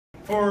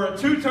for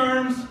 2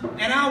 terms,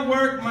 and I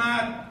worked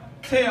my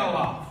tail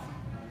off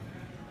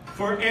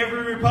for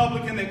every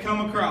Republican that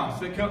come across,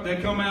 that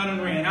come out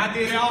and ran. I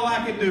did all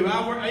I could do.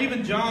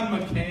 Even John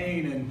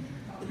McCain and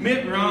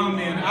Mitt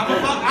Romney.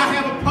 I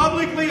have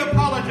publicly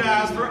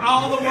apologized for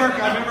all the work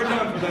I've ever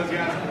done for those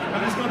guys.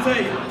 I'm just going to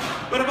tell you.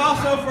 But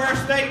also for our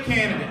state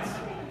candidates.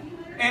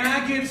 And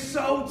I get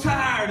so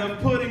tired of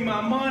putting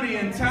my money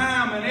and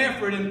time and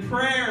effort and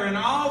prayer and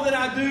all that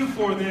I do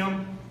for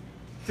them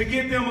to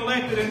get them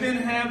elected, and then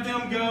have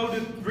them go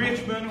to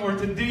Richmond or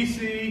to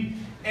D.C.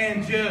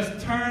 and just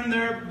turn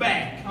their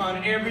back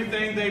on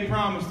everything they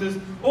promised us,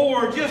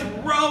 or just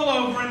roll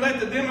over and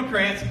let the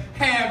Democrats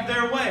have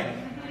their way.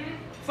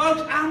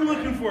 Folks, I'm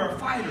looking for a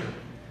fighter.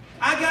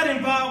 I got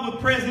involved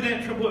with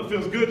President Trump. Well, it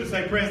feels good to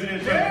say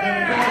President Trump.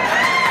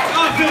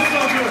 Oh, it feels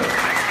so good.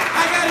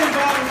 I got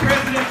involved with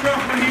President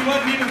Trump when he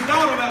wasn't even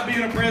thought about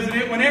being a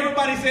president, when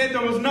everybody said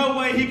there was no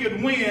way he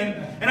could win.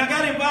 And I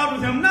got involved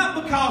with him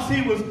not because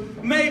he was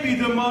maybe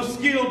the most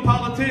skilled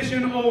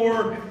politician,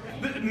 or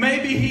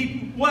maybe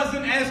he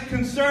wasn't as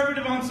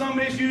conservative on some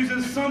issues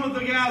as some of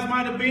the guys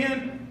might have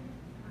been.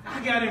 I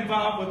got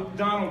involved with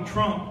Donald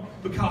Trump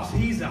because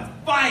he's a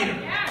fighter.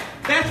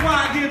 That's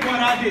why I did what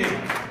I did.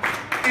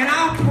 And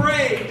I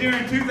prayed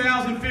during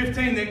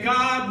 2015 that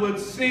God would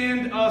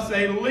send us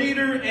a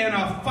leader and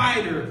a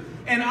fighter.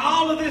 And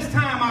all of this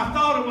time I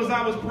thought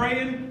I was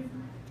praying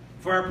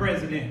for our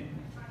president.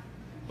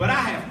 But I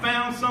have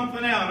found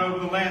something out over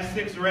the last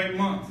 6 or 8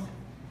 months.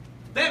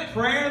 That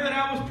prayer that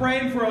I was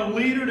praying for a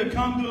leader to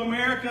come to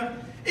America,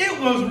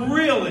 it was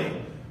really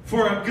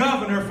for a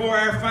governor for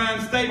our fine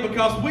state,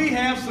 because we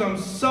have some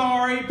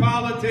sorry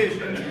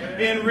politicians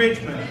in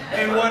Richmond.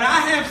 And what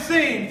I have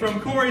seen from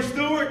Corey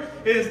Stewart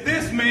is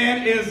this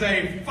man is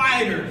a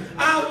fighter.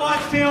 I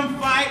watched him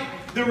fight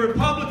the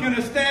Republican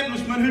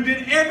establishment, who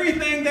did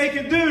everything they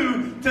could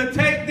do to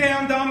take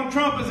down Donald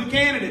Trump as a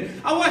candidate.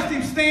 I watched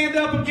him stand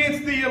up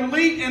against the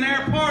elite in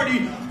our party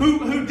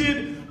who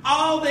did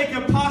all they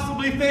could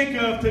possibly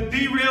think of to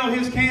derail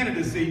his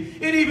candidacy.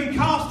 It even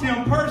cost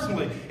him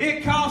personally.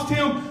 It cost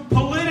him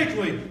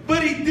politically.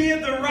 But he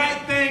did the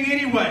right thing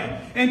anyway.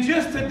 And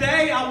just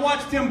today, I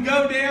watched him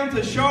go down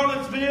to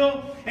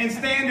Charlottesville and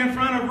stand in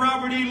front of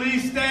Robert E.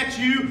 Lee's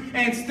statue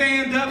and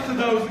stand up to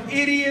those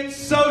idiot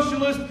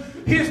socialist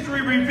history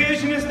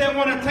revisionists that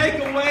want to take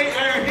away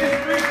our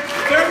history.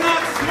 They're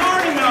not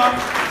smart enough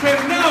to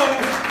know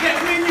that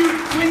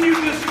when you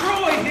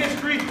destroy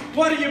history,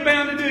 what are you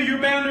bound to do?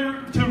 You're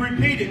bound to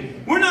repeat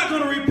it. We're not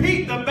going to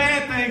repeat the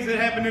bad things that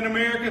happened in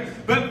America,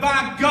 but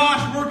by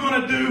gosh, we're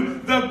going to do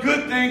the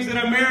good things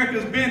that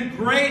America's been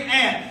great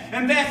at.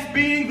 And that's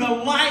being the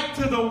light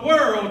to the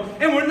world.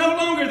 And we're no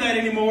longer that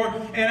anymore.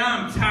 And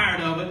I'm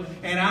tired of it.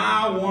 And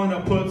I want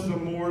to put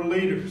some more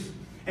leaders.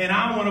 And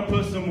I want to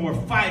put some more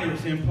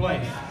fighters in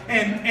place.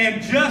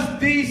 And just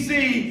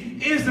D.C.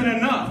 isn't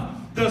enough.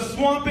 The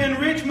swamp in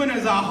Richmond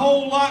is a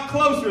whole lot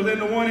closer than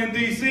the one in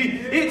D.C.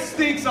 It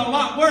stinks a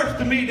lot worse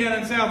to me down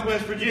in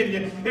Southwest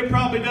Virginia. It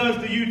probably does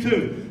to you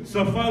too.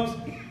 So folks,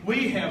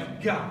 we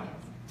have got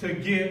to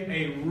get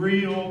a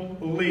real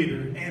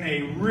leader and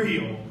a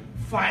real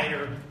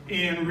fighter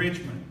in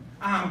Richmond.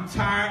 I'm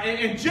tired,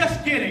 and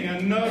just getting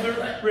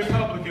another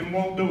Republican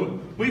won't do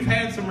it. We've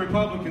had some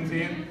Republicans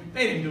in,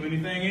 they didn't do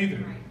anything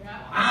either.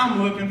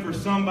 I'm looking for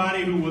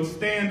somebody who will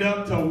stand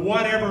up to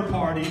whatever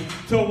party,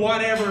 to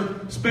whatever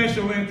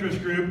special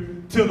interest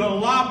group, to the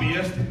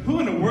lobbyist.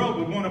 Who in the world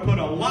would want to put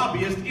a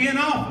lobbyist in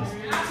office?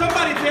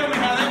 Somebody tell me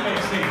how that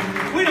makes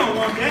sense. We don't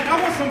want that. I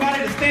want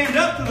somebody to stand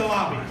up to the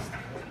lobbyist.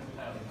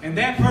 And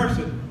that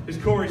person is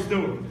Corey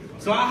Stewart.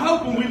 So I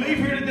hope when we leave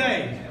here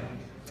today,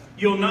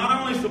 you'll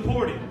not only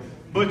support him,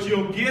 but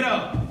you'll get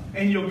up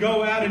and you'll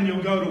go out and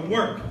you'll go to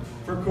work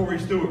for Corey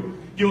Stewart.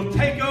 You'll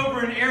take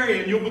over an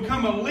area and you'll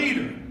become a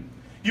leader.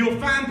 You'll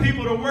find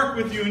people to work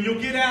with you, and you'll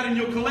get out and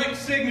you'll collect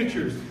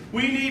signatures.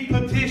 We need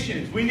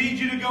petitions. We need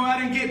you to go out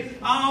and get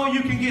all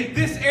you can get.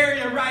 This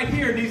area right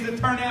here needs to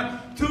turn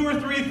out 2,000 or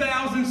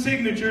 3,000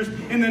 signatures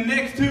in the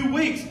next 2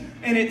 weeks,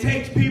 and it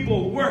takes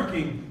people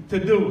working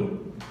to do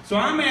it. So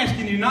I'm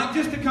asking you not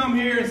just to come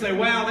here and say,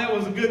 wow, that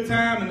was a good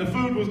time and the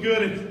food was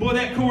good, and boy,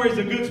 that Corey's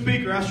a good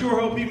speaker. I sure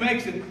hope he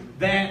makes it.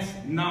 That's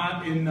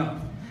not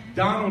enough.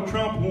 Donald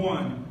Trump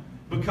won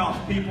because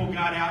people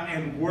got out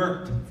and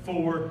worked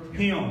for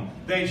him.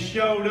 They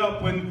showed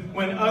up when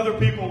other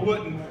people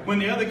wouldn't. When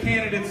the other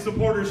candidates'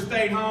 supporters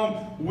stayed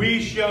home, we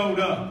showed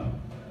up.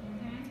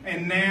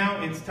 And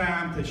now it's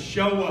time to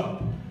show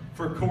up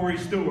for Corey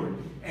Stewart.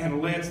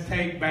 And let's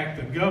take back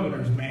the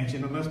governor's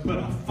mansion and let's put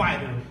a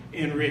fighter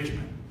in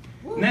Richmond.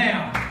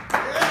 Now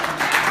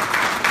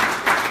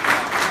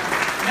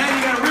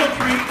you got a real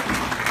treat.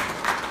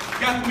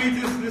 Got to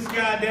meet this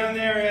guy down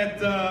there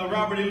at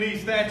Robert E. Lee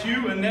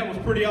statue, and that was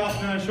pretty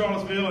awesome down in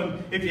Charlottesville.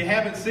 And if you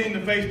haven't seen the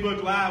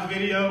Facebook Live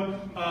video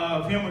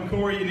of him and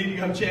Corey, you need to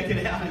go check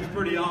it out. It's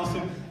pretty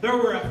awesome. There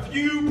were a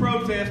few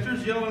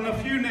protesters yelling a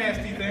few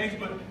nasty things,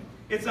 but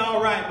it's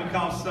all right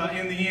because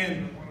in the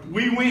end,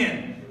 we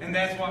win, and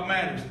that's what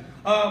matters.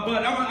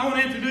 But I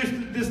want to introduce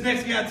this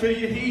next guy to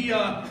you.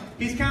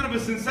 He's kind of a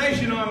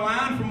sensation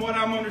online from what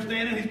I'm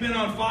understanding. He's been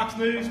on Fox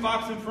News,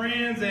 Fox and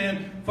Friends,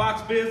 and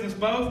Fox Business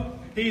both.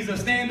 He's a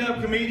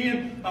stand-up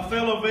comedian, a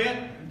fellow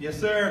vet. Yes,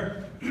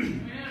 sir.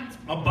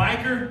 A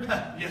biker.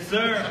 Yes,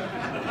 sir.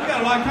 We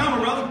got a lot in common,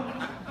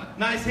 brother.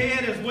 Nice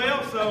head as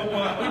well, so we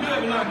do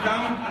have a lot in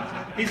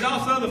common. He's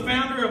also the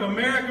founder of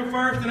America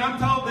First, and I'm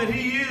told that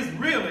he is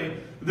really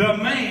the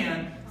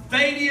man,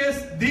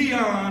 Thaddeus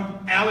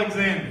Dion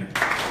Alexander.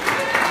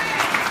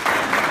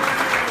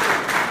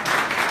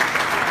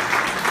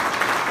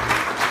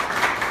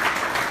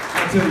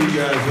 I tell you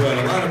guys what,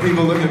 a lot of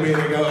people look at me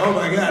and they go, oh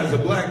my God, it's a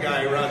black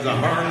guy who rides a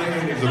Harley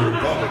and he's a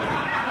Republican.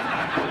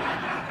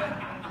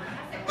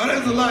 But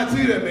there's a lot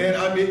to that, man.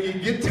 I mean, you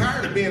get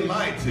tired of being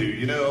lied to.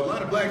 You know, a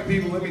lot of black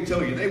people, let me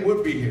tell you, they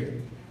would be here.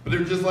 But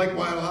they're just like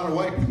why a lot of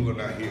white people are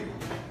not here.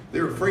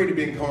 They're afraid of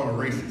being called a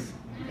racist.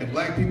 And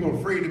black people are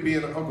afraid of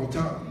being Uncle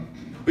Tom.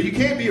 But you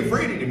can't be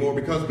afraid anymore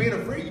because being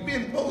afraid, you're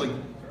being bullied.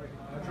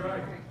 That's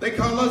right. They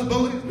call us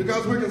bullies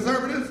because we're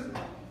conservatives?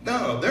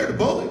 No, they're the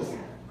bullies.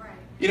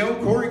 You know,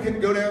 Corey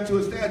couldn't go down to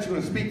a statue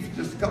and speak for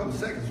just a couple of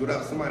seconds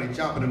without somebody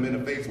chopping him in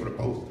the face with a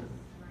poster.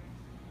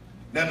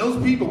 Now,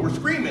 those people were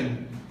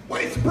screaming,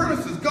 white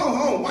supremacists, go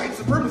home, white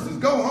supremacists,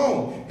 go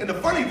home. And the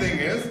funny thing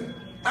is,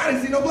 I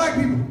didn't see no black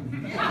people.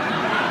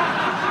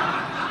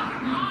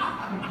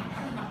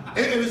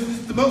 It was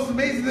just the most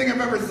amazing thing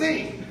I've ever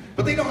seen.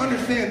 But they don't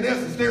understand this,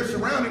 is they're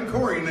surrounding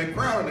Corey and they're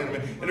crowding him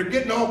and they're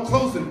getting all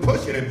close and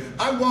pushing him.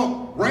 I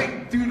walk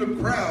right through the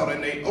crowd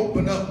and they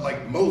open up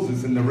like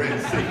Moses in the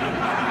Red Sea.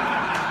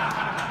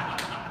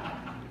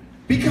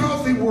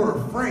 Because they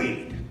were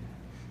afraid.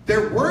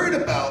 They're worried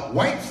about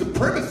white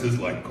supremacists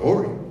like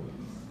Corey.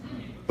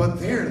 But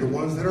they're the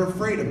ones that are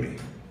afraid of me.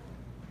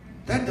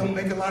 That don't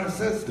make a lot of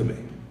sense to me.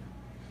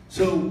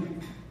 So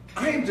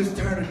I am just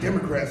tired of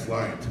Democrats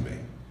lying to me.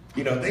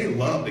 You know, they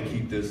love to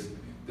keep this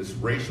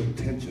racial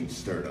tension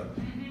stirred up.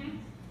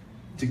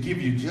 To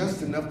give you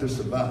just enough to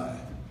survive.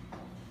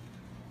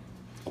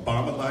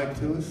 Obama lied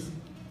to us.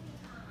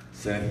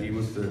 Said he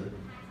was the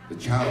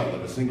child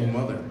of a single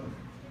mother.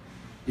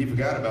 He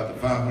forgot about the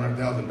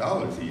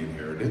 $500,000 he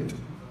inherited,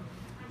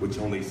 which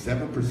only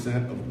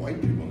 7% of white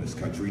people in this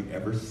country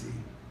ever see.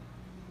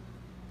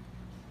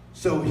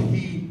 So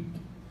I'm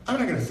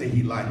not going to say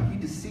he lied, he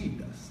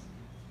deceived us.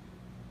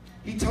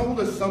 He told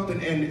us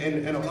something,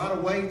 and a lot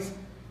of whites,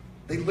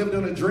 they lived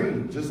on a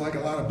dream, just like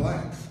a lot of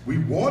blacks. We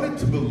wanted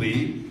to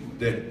believe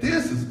that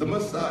this is the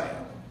Messiah.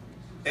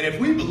 And if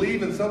we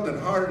believe in something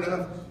hard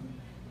enough,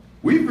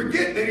 we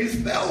forget that he's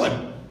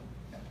failing.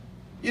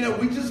 You know,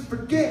 we just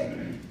forget.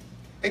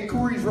 And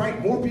Corey's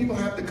right, more people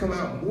have to come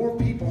out, more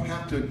people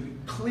have to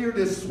clear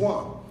this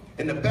swamp.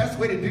 And the best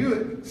way to do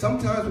it,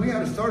 sometimes we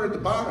have to start at the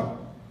bottom.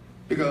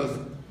 Because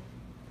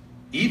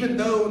even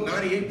though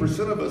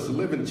 98% of us are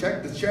living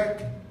check to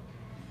check,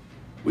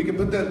 we can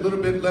put that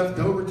little bit left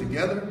over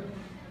together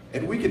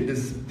and we can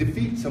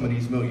defeat some of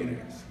these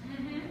millionaires.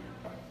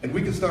 And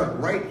we can start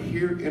right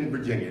here in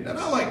Virginia. And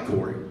I like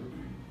Corey,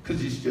 because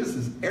he's just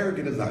as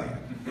arrogant as I am.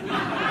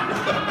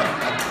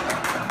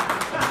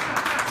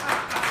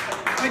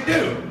 I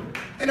do.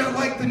 And I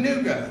like the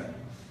new guy.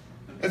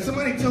 And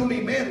somebody told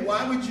me, man,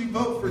 why would you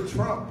vote for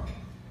Trump?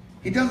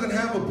 He doesn't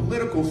have a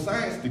political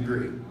science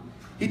degree.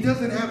 He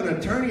doesn't have an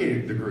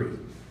attorney degree.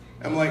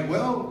 I'm like,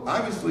 well,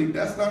 obviously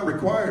that's not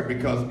required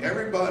because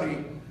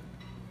everybody,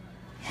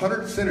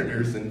 100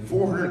 senators and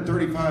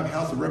 435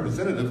 House of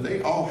Representatives,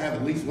 they all have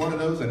at least one of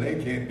those and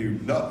they can't do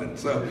nothing.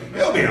 So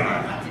he'll be all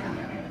right.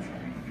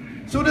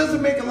 So it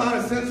doesn't make a lot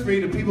of sense for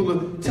you to people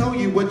to tell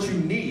you what you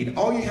need.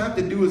 All you have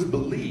to do is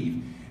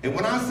believe. And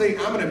when I say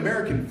I'm an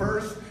American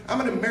first, I'm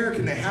an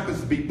American that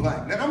happens to be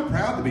black. Now, I'm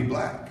proud to be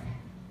black,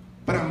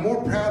 but I'm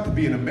more proud to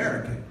be an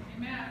American.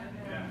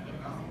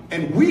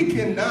 And we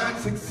cannot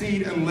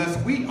succeed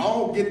unless we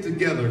all get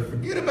together.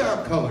 Forget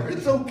about color.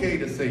 It's okay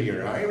to say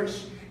you're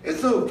Irish.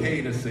 It's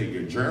okay to say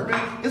you're German.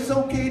 It's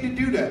okay to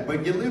do that,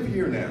 but you live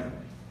here now.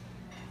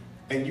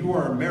 And you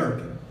are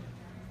American.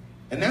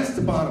 And that's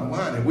the bottom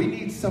line. And we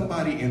need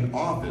somebody in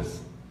office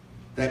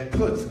that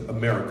puts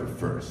America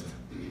first.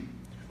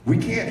 We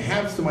can't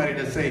have somebody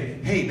that say,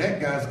 hey, that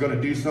guy's going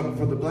to do something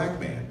for the black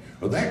man,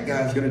 or that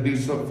guy's going to do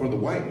something for the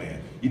white man.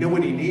 You know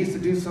what he needs to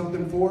do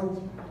something for?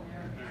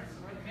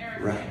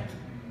 Right.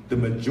 The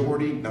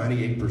majority,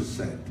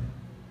 98%.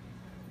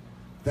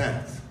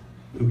 That's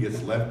who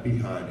gets left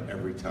behind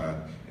every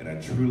time. And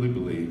I truly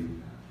believe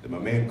that my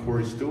man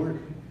Corey Stewart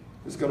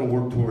is going to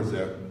work towards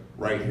that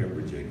right here in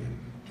Virginia.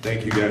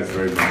 Thank you guys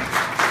very much.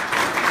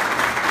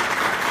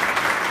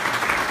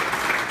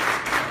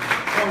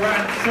 All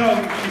right, so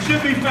you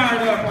should be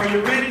fired up. Are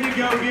you ready to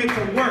go get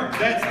to work?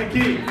 That's the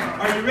key.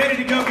 Are you ready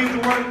to go get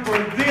to work for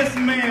this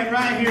man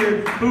right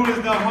here who is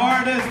the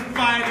hardest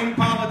fighting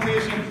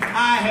politician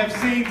I have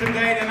seen to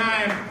date, and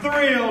I am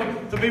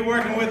thrilled to be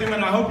working with him,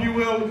 and I hope you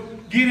will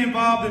get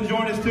involved and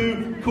join us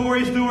too.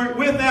 Corey Stewart,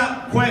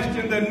 without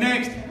question, the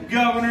next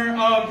governor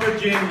of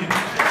Virginia.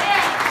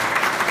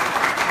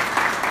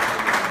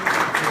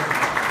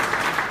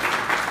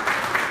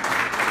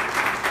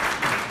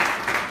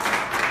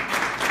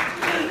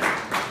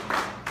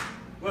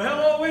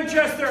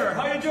 Winchester,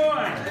 how you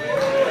doing?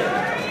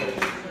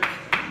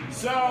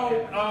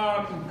 So,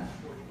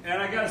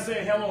 and I got to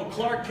say hello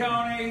Clark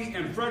County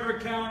and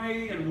Frederick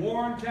County and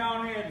Warren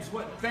County, and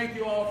thank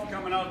you all for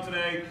coming out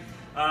today.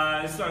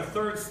 This is our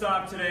third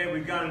stop today.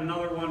 We've got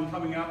another one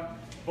coming up,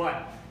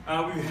 but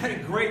we've had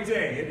a great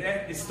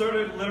day. It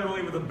started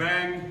literally with a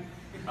bang.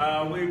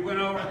 We went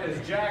over,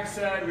 as Jack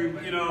said,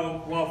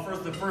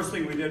 the first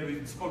thing we did,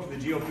 we spoke to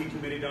the GOP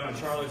committee down in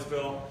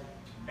Charlottesville,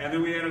 and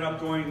then we ended up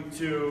going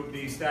to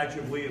the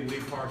Statue of Lee in Lee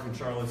Park in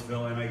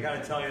Charlottesville, and I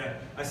gotta tell you,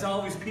 I saw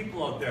all these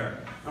people out there.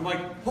 I'm like,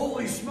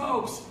 holy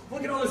smokes,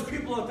 look at all those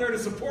people out there to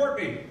support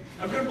me.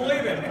 I couldn't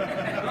believe it.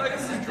 I'm like,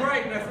 this is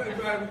great, and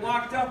I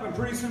walked up, and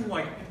pretty soon,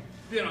 like,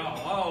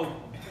 oh,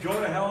 go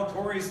to hell,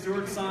 Tory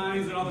Stewart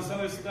signs and all this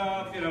other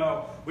stuff,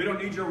 we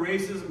don't need your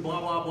racism, blah,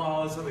 blah, blah,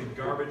 all this other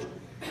garbage.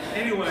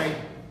 Anyway,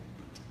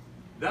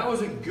 that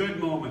was a good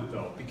moment,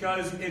 though,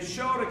 because it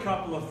showed a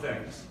couple of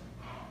things.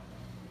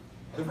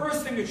 The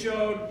first thing it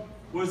showed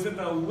was that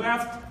the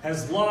left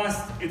has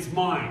lost its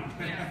mind.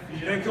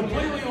 They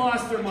completely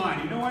lost their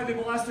mind. You know why they've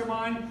lost their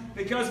mind?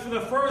 Because for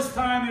the first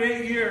time in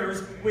 8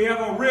 years, we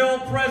have a real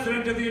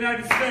president of the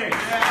United States.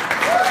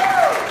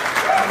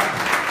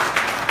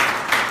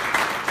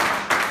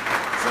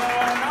 So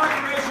on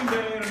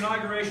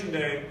Inauguration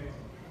Day,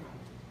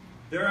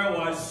 there I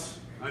was,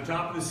 on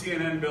top of the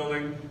CNN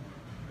building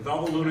with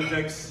all the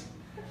lunatics,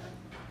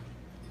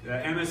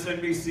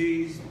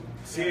 MSNBC,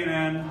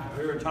 CNN,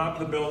 we were on top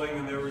of the building,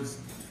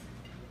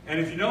 and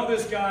if you know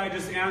this guy,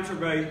 just answer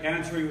by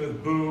answering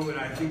with boo, and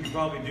I think you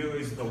probably do.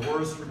 He's the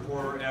worst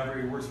reporter ever.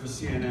 He works for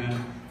CNN,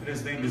 and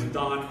his name is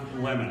Don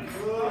Lemon.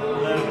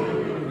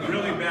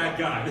 Really bad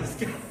guy. This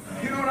guy,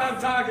 you know what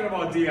I'm talking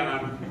about,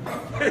 Dion.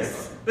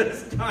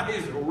 This guy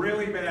is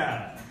really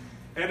bad,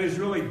 and is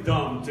really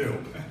dumb, too.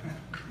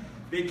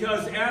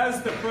 Because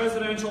as the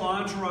presidential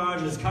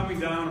entourage is coming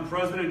down,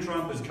 President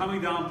Trump is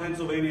coming down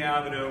Pennsylvania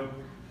Avenue,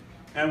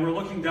 and we're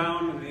looking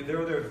down, and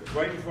they're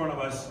right in front of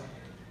us,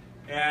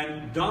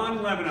 and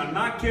Don Lemon, I'm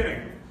not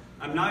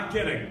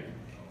kidding,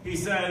 he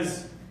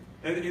says,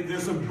 and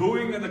there's some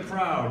booing in the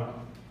crowd,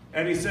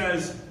 and he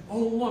says, oh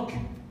look,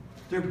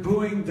 they're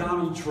booing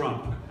Donald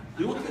Trump.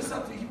 You look this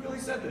up, he really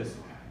said this.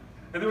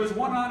 And there was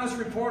one honest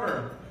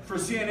reporter for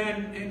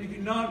CNN,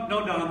 and no,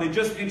 Don, they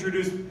just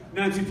introduced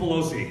Nancy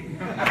Pelosi.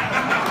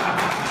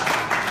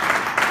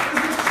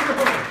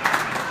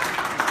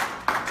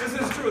 This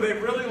is true,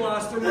 they've really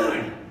lost their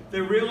mind. They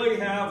really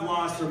have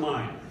lost their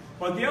mind.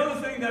 But the other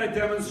thing that it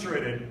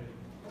demonstrated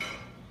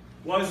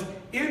was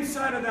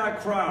inside of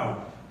that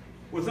crowd,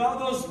 with all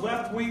those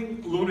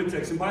left-wing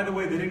lunatics, and by the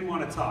way, they didn't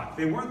want to talk.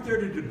 They weren't there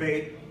to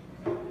debate.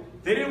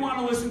 They didn't want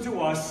to listen to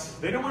us.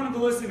 They didn't want to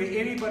listen to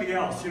anybody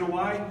else. You know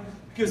why?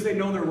 Because they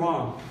know they're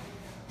wrong.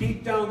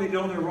 Deep down, they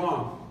know they're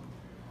wrong.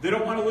 They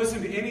don't want to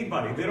listen to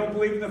anybody. They don't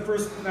believe in the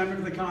First Amendment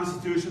of the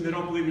Constitution. They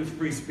don't believe in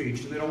free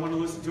speech. And they don't want to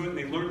listen to it, and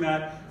they learn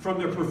that from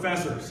their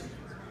professors.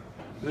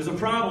 There's a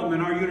problem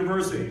in our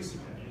universities.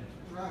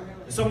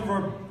 Some of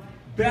our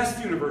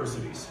best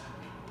universities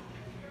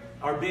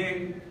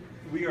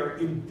we are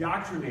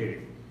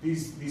indoctrinating.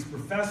 These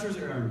professors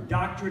are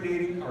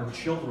indoctrinating our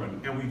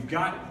children, and we've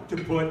got to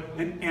put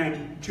an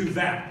end to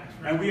that.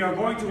 And we are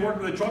going to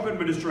work with the Trump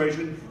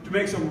administration to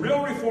make some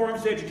real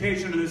reforms to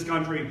education in this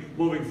country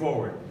moving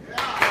forward.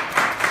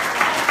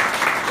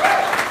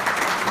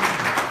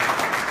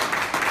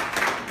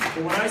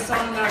 But what I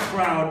saw in that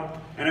crowd,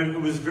 and it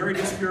was very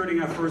dispiriting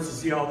at first to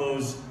see all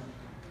those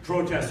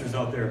protesters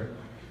out there.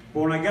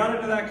 But when I got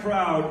into that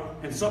crowd,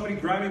 and somebody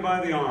grabbed me by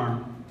the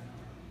arm,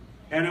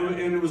 and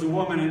it was a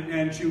woman,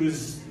 and she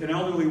was an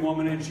elderly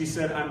woman, and she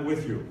said, "I'm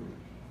with you."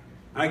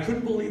 And I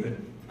couldn't believe it.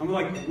 I'm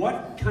like,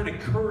 what kind of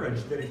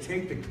courage did it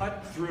take to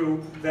cut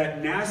through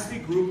that nasty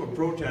group of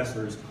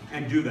protesters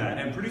and do that?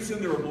 And pretty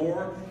soon there were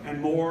more and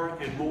more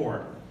and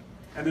more.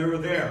 And they were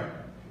there.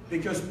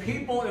 Because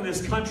people in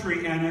this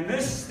country, and in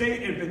this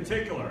state in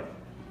particular,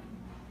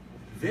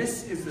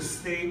 this is the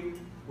state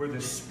where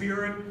the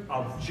spirit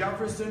of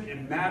Jefferson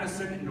and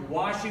Madison and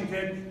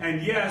Washington,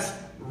 and yes,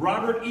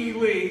 Robert E.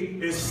 Lee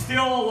is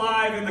still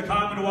alive in the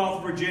Commonwealth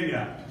of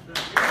Virginia.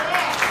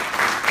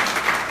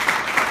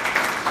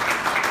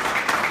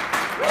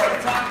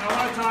 I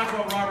want to talk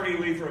about Robert E.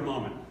 Lee for a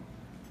moment.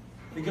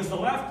 Because the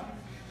left,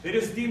 they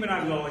just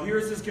demonize it all.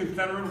 Here's this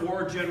Confederate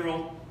war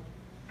general,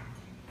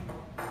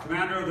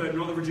 commander of the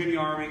Northern Virginia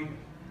Army,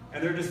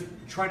 and they're just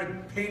trying to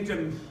paint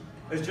him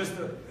as just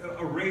a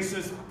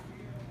racist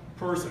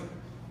person,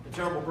 a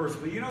terrible person.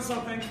 But you know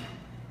something?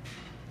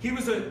 He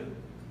was an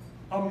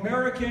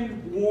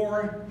American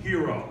war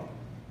hero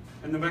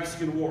in the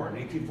Mexican War in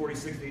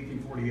 1846 to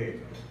 1848.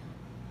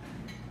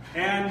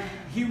 And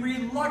he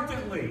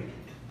reluctantly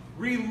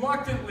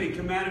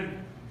commanded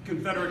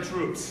Confederate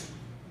troops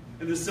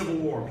in the Civil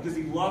War because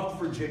he loved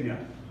Virginia.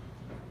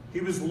 He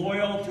was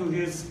loyal to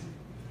his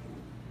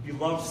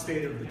beloved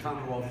state of the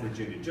Commonwealth of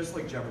Virginia, just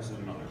like Jefferson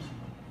and others.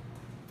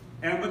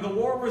 And when the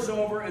war was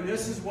over, and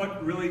this is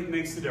what really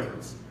makes the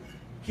difference,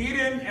 he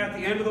didn't, at the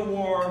end of the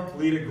war,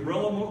 lead a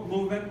guerrilla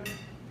movement.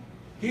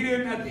 He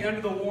didn't, at the end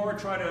of the war,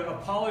 try to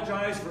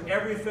apologize for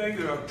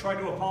everything, or try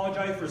to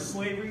apologize for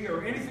slavery,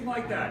 or anything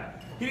like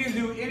that. He didn't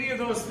do any of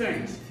those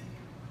things.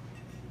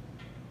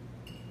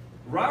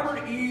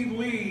 Robert E.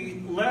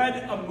 Lee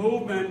led a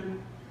movement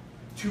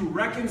to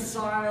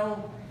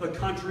reconcile the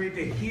country,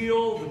 to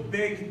heal the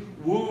big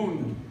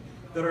wound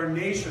that our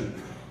nation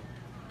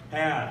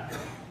had.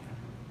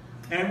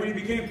 And when he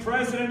became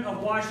president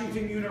of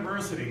Washington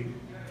University,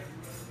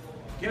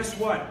 guess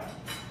what?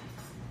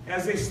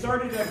 As they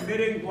started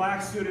admitting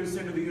black students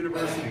into the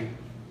university,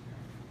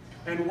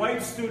 and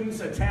white students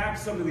attacked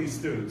some of these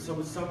students, some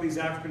of these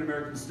African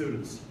American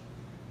students,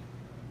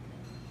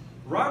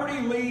 Robert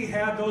E. Lee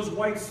had those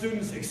white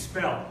students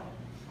expelled.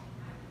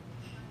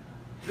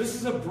 This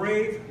is a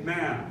brave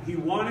man. He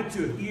wanted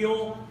to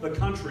heal the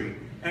country,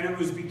 and it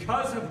was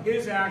because of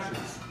his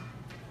actions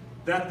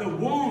that the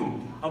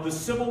wound of the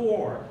Civil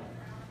War,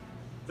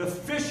 the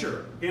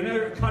fissure in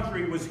our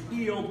country, was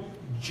healed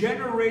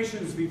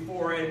generations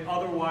before it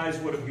otherwise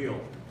would have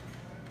healed.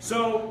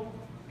 So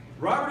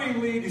Robert E.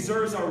 Lee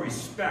deserves our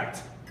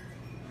respect.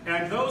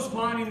 And those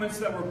monuments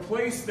that were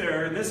placed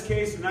there, in this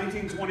case in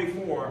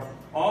 1924,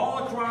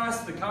 all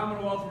across the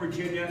Commonwealth of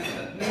Virginia,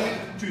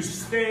 need to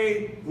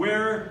stay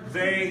where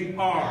they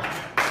are.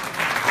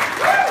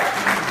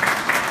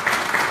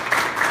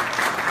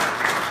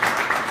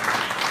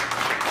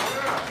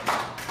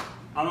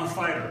 I'm a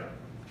fighter.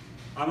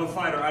 I'm a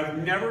fighter.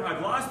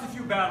 I've lost a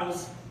few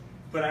battles,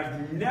 but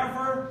I've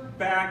never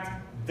backed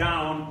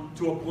down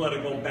to a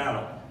political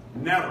battle.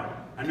 Never.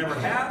 I never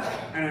have,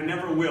 and I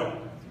never will.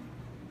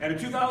 And in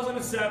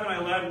 2007, I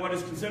led what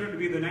is considered to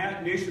be the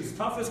nation's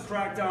toughest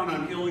crackdown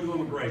on illegal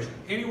immigration,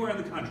 anywhere in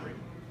the country.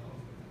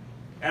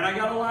 And I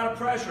got a lot of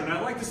pressure, and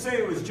I like to say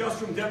it was just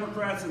from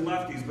Democrats and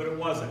lefties, but it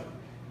wasn't.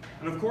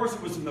 And of course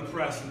it was from the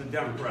press and the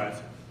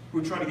Democrats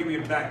who tried to get me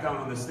to back down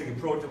on this thing and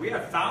protest. We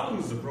had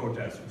thousands of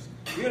protesters.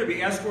 We had to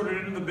be escorted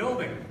into the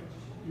building.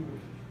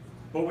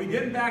 But we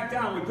didn't back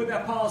down. We put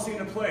that policy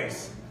into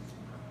place.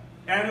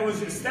 And it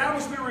was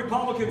establishment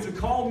Republicans who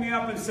called me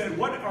up and said,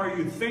 "What are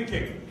you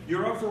thinking?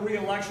 You're up for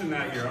re-election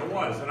that year." I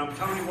was, and I'm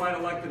countywide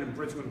elected in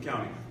Prince William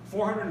County.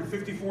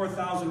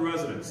 454,000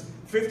 residents.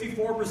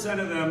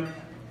 54% of them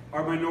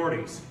are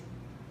minorities.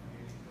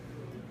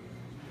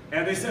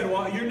 And they said,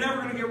 "Well, you're never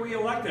going to get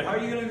re-elected. How are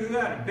you going to do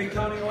that? A big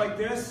county like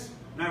this,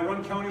 and I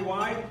run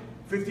countywide,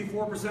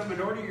 54%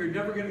 minority, you're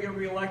never going to get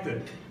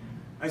re-elected."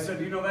 I said,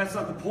 "You know, that's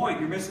not the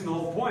point. You're missing the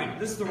whole point.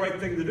 This is the right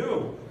thing to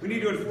do. We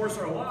need to enforce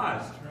our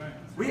laws."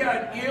 We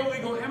had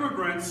illegal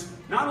immigrants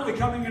not only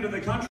coming into the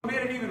country, what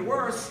made it even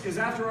worse is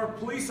after our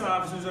police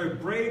officers, our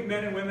brave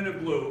men and women in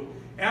blue,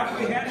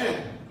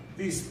 apprehended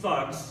these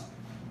thugs,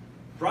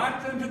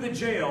 brought them to the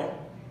jail,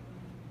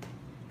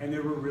 and they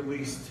were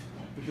released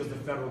because the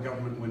federal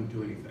government wouldn't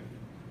do anything.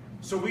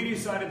 So we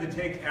decided to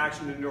take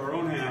action into our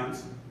own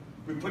hands.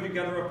 We put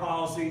together a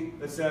policy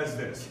that says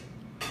this: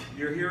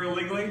 you're here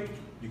illegally,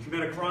 you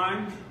commit a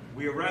crime,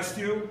 we arrest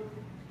you,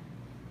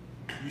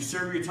 you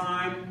serve your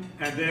time,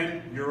 and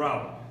then you're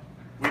out.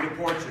 We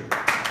deport you.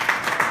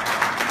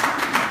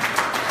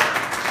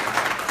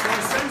 So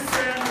since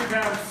then, we've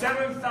had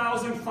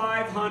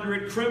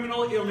 7,500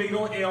 criminal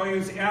illegal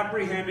aliens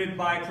apprehended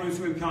by Prince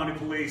William County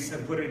Police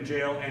and put in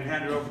jail and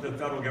handed over to the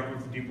federal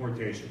government for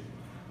deportation.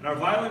 And our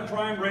violent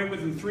crime rate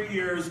within 3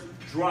 years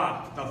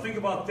dropped. Now think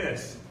about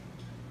this.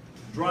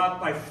 Dropped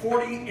by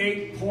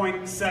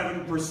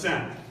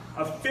 48.7%.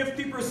 A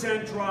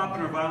 50% drop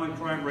in our violent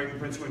crime rate in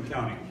Prince William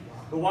County.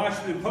 The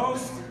Washington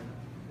Post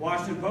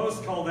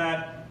called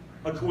that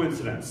a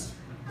coincidence.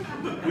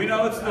 We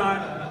know it's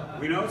not.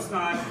 We know it's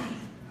not.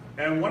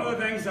 And one of the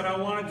things that I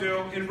want to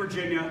do in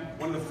Virginia,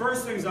 one of the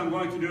first things I'm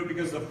going to do,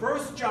 because the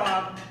first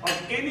job of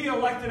any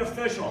elected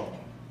official,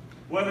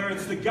 whether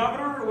it's the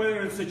governor, or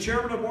whether it's the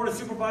chairman of the Board of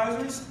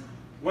Supervisors,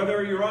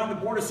 whether you're on the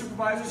Board of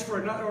Supervisors for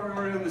another,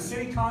 or in the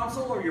City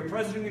Council, or you're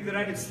President of the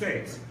United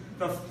States,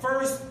 the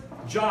first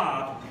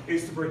job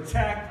is to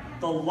protect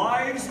the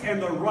lives and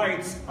the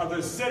rights of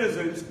the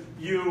citizens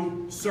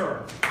you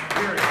serve.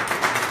 Period.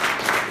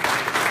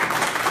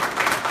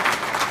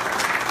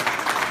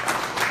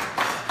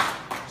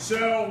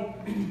 So,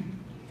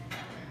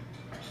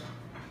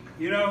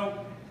 you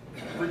know,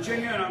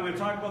 Virginia, and I'm going to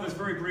talk about this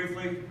very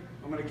briefly,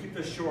 I'm going to keep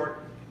this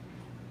short.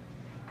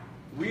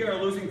 We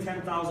are losing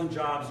 10,000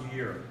 jobs a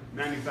year,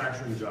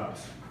 manufacturing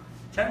jobs.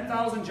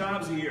 10,000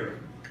 jobs a year.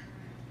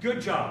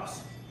 Good jobs.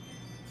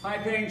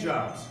 High-paying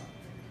jobs.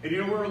 And you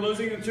know where we're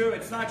losing them to?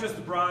 It's not just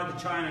abroad, to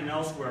China and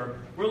elsewhere.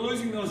 We're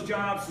losing those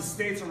jobs to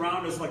states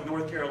around us like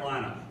North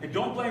Carolina. And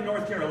don't blame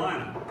North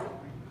Carolina.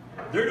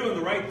 They're doing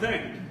the right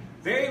thing.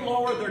 They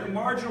lowered their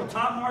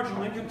top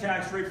marginal income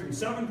tax rate from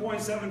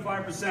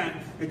 7.75%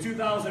 in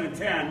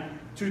 2010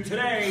 to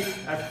today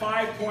at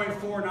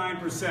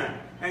 5.49%.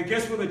 And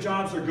guess where the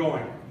jobs are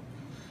going?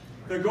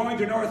 They're going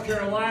to North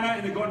Carolina,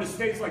 and they're going to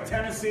states like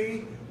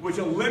Tennessee, which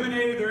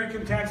eliminated their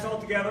income tax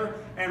altogether.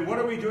 And what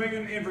are we doing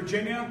in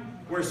Virginia?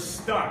 We're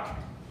stuck.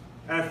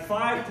 at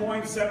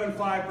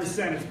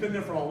 5.75%. It's been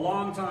there for a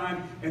long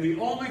time, and the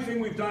only thing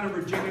we've done in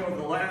Virginia over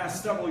the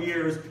last several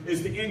years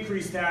is to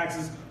increase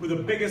taxes, with the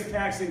biggest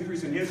tax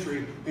increase in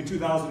history in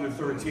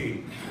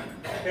 2013.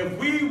 If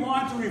we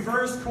want to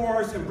reverse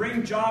course and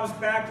bring jobs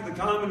back to the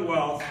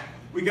Commonwealth,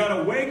 we got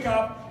to wake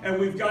up and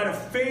we've got to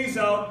phase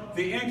out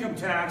the income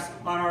tax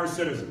on our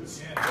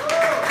citizens. Yeah.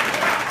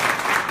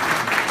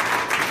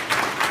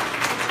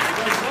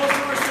 Because most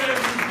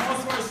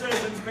of our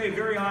citizens pay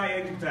very high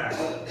income tax.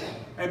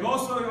 And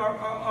most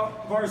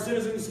of our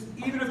citizens,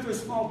 even if they're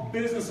small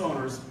business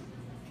owners,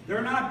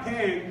 they're not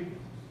paying,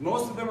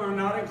 most of them are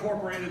not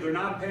incorporated, they're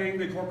not paying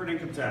the corporate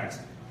income tax.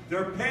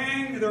 They're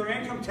paying their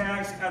income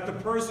tax at the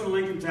personal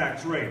income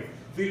tax rate.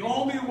 The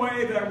only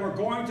way that we're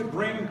going to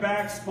bring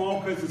back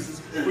small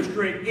businesses, which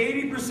create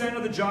 80%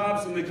 of the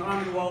jobs in the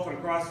Commonwealth and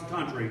across the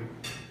country,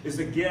 is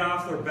to get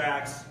off their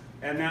backs,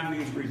 and that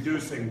means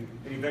reducing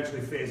and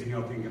eventually phasing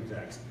out the income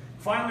tax.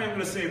 Finally, I'm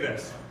going to say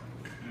this.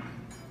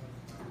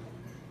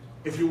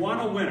 If you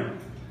want a winner,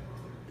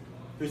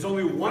 there's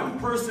only one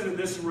person in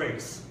this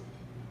race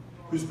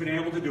who's been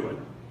able to do it.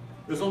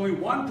 There's only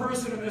one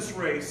person in this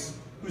race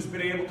who's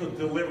been able to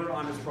deliver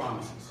on his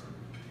promises.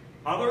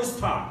 Others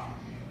talk.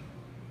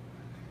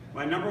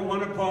 My number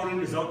one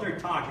opponent is out there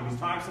talking. He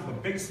talks of a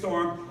big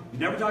storm. He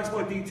never talks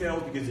about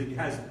details because it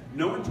has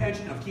no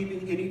intention of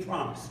keeping any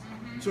promise.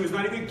 So he's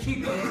not even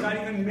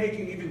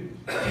making even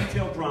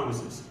detailed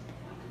promises.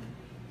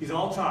 He's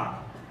all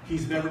talk.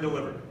 He's never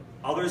delivered.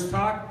 Others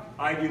talk,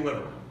 I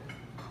deliver.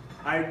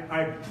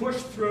 I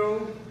pushed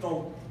through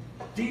the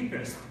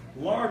deepest,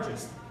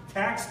 largest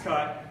tax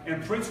cut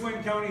in Prince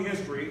William County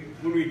history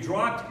when we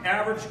dropped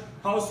average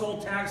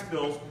household tax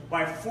bills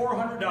by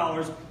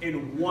 $400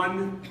 in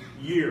 1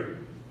 year.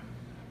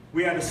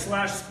 We had to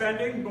slash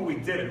spending, but we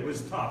did it. It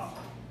was tough.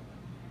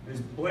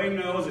 As Blaine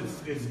knows,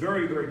 it's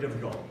very, very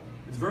difficult.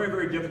 It's very,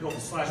 very difficult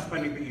to slash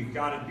spending, but you've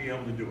got to be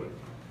able to do it.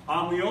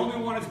 I'm the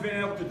only one that's been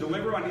able to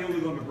deliver on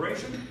illegal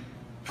immigration.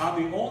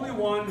 I'm the only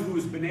one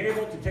who's been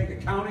able to take a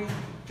county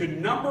to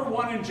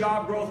 #1 in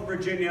job growth in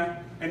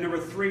Virginia and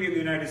 #3 in the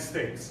United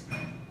States.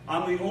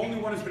 I'm the only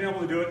one who's been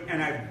able to do it,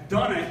 and I've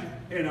done it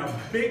in a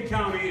big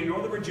county in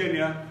Northern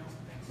Virginia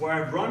where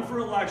I've run for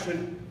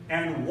election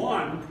and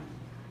won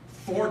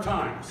 4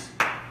 times.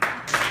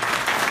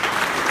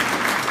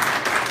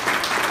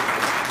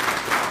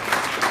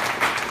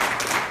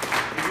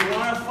 If you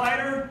want a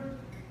fighter,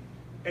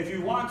 if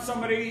you want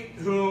somebody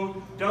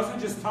who doesn't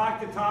just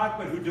talk the talk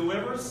but who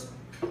delivers,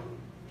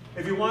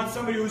 if you want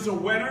somebody who's a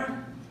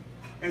winner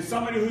and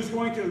somebody who's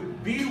going to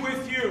be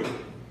with you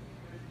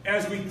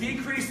as we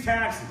decrease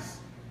taxes,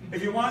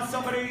 if you want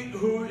somebody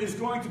who is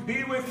going to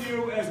be with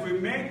you as we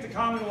make the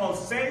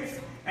Commonwealth safe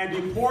and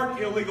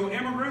deport illegal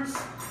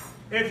immigrants,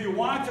 if you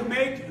want to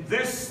make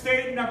this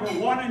state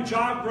 #1 in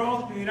job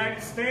growth in the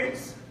United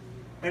States,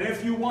 and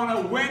if you want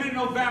to win in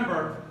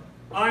November,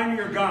 I'm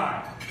your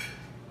guy.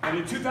 And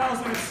in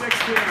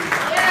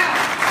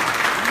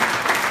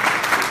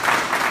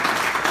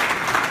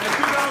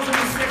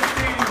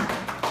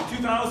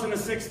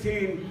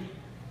 2016,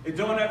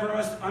 don't ever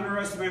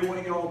underestimate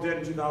what you all did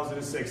in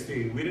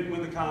 2016. We didn't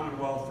win the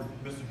Commonwealth for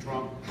Mr.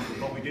 Trump,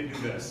 but we did do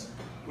this.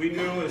 We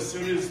knew as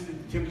soon as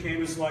Tim Kaine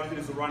was selected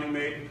as the running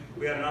mate,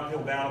 we had an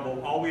uphill battle,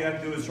 but all we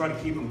had to do was try to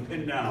keep him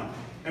pinned down.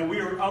 And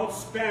we were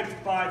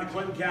outspent by the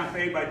Clinton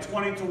campaign by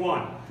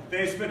 20-1.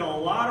 They spent a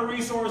lot of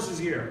resources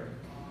here.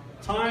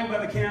 Time by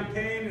the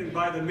campaign and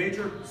by the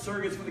major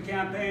surrogates for the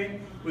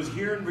campaign was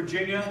here in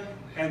Virginia,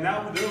 and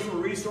those were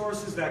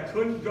resources that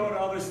couldn't go to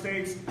other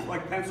states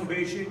like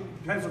Pennsylvania,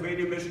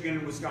 Michigan,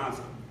 and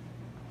Wisconsin.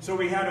 So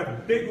we had a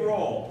big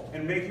role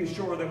in making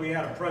sure that we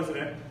had a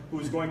president who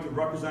was going to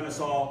represent us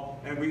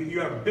all, and you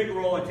have a big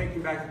role in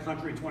taking back the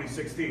country in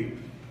 2016.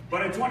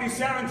 But in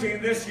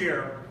 2017, this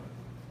year,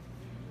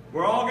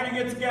 we're all going to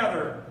get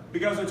together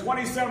because in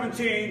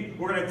 2017,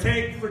 we're going to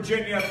take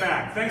Virginia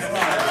back. Thanks a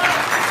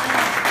lot.